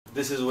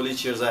This is Walid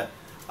Sherzai.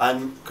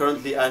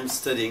 Currently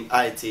studying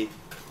IT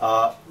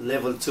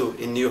level 2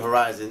 in New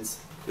Horizons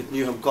with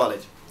Newham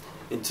College.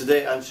 And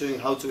today I'm showing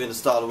how to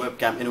install a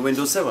webcam in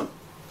Windows 7.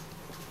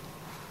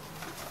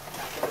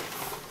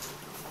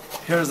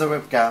 Here's the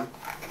webcam.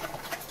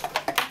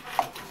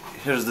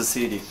 Here's the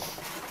CD.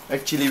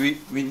 Actually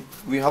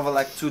we have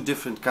like two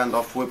different kind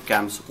of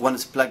webcams. One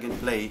is plug and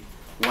play.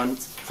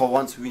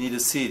 Once we need a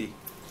CD.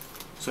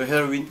 So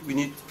here we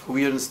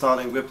are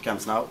installing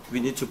webcams now. We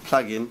need to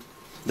plug in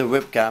the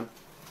webcam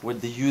with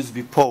the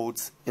USB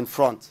ports in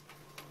front.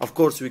 Of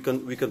course we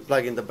can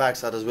plug in the back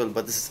side as well,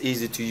 but this is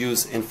easy to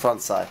use in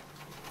front side.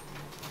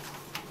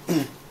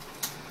 So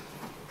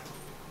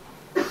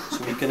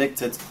we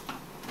connect it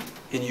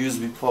in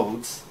USB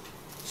ports.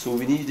 So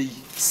we need the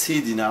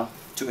CD now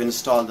to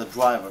install the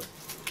driver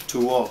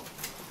to work.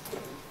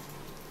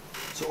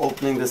 So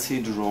opening the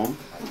CD-ROM,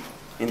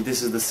 and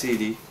this is the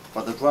CD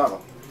for the driver.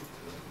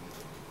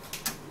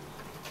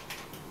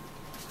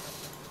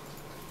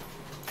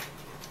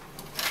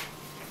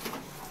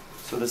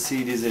 So the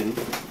CD is in,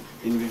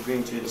 and we're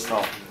going to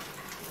install.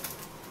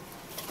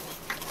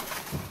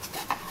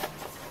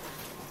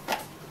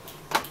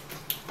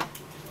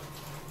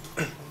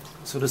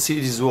 So the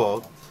CD is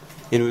worked,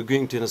 and we're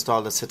going to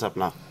install the setup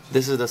now.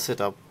 This is the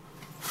setup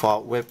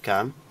for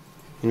webcam,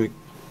 and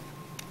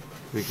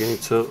we're going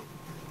to,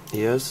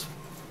 yes.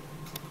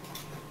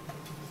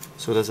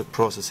 So there's a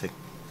processing.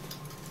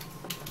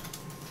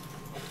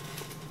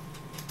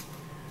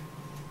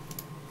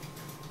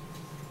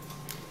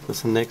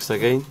 That's the next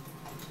again.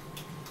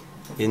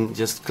 And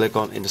just click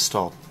on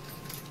install.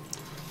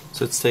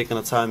 So it's taken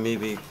a time,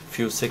 maybe a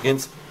few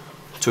seconds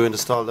to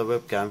install the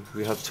webcam.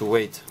 We have to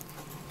wait.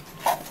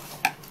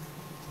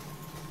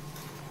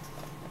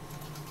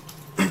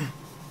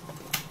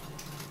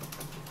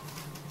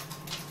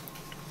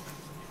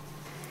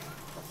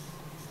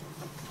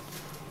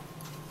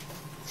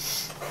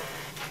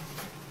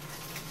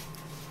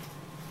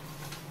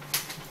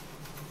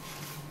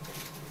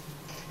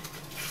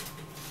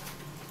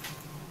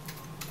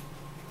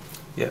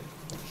 Yeah,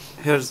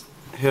 here's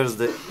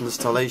the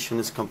installation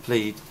is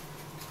complete.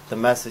 The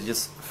message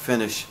is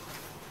finished.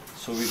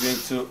 So we're going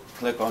to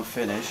click on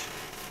finish.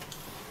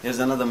 Here's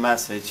another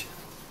message.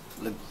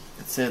 It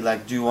says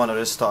like, do you want to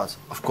restart?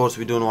 Of course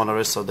we don't want to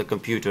restart the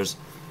computers.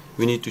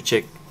 We need to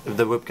check if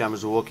the webcam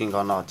is working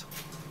or not.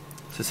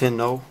 So say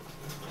no.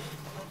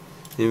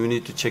 Then we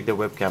need to check the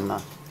webcam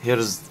now.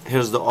 Here's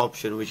the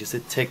option which is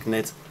a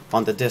TechNet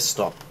on the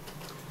desktop.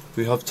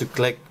 We have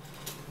to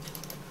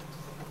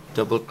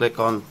double click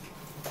on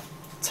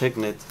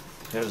TechNet.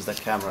 Here's the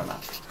camera now.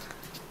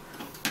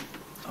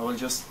 I will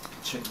just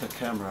check the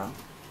camera.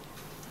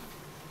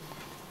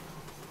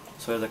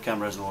 So the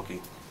camera is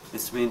working.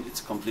 This means it's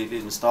completely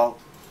installed.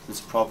 It's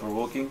proper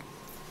working.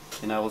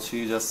 And I will show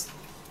you just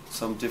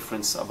some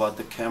difference about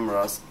the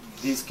cameras.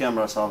 These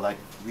cameras are like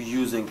we're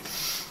using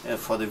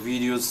for the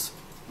videos,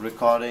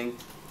 recording,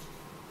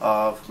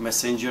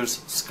 messengers,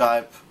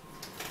 Skype,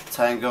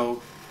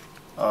 Tango,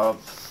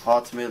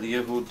 Hotmail,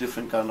 Yahoo,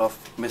 different kind of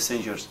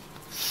messengers.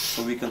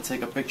 So we can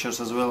take a pictures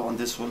as well on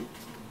this one.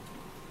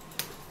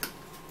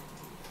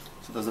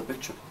 So there's a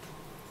picture.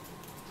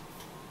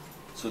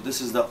 So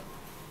this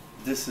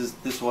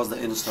was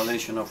the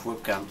installation of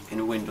webcam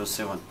in Windows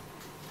 7.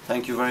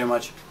 Thank you very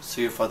much.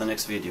 See you for the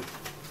next video.